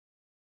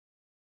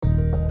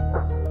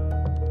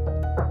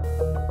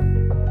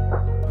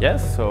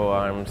Yes, so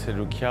I'm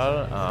Cedric.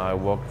 I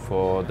work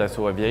for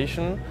Dassault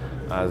Aviation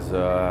as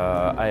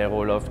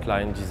aeroloft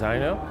line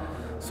designer.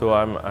 So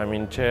I'm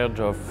in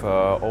charge of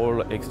all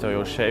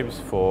exterior shapes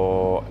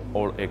for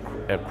all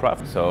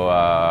aircraft. So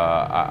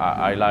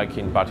I like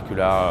in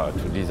particular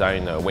to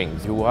design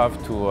wings. You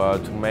have to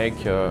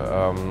make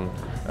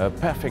a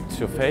perfect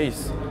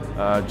surface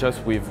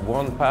just with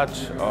one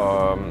patch,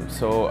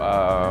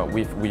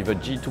 with a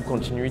G2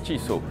 continuity.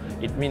 So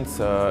it means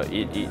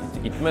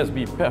it must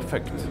be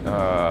perfect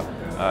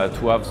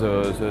to have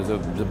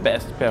the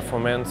best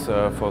performance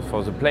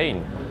for the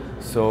plane.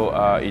 So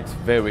it's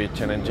very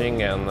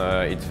challenging and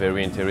it's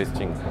very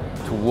interesting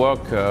to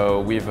work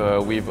with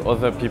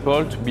other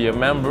people, to be a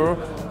member,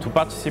 to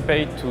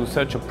participate to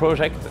such a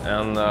project,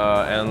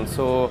 and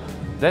so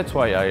that's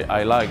why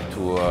I like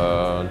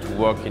to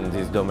work in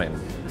this domain.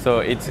 So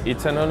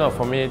it's an honor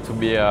for me to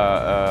be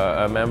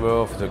a member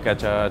of the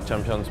CATIA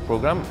Champions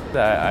program.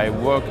 I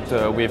worked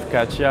with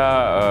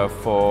CATIA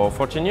for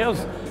 14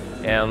 years,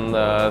 and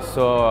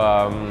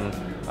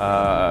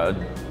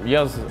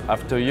years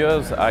after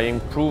years I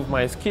improve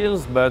my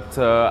skills, but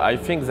I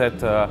think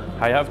that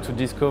I have to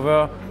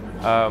discover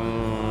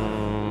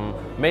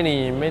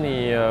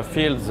many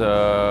fields,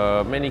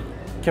 many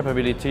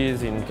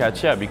capabilities in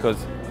CATIA,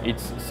 because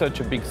it's such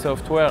a big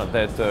software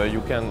that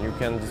you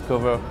can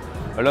discover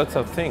a lot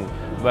of things.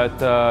 But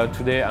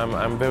today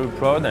I'm very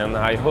proud, and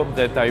I hope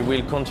that I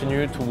will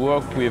continue to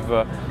work with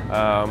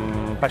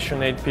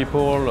passionate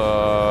people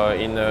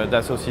in the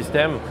Dassault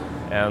system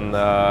and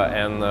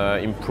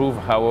improve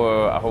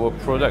our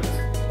products.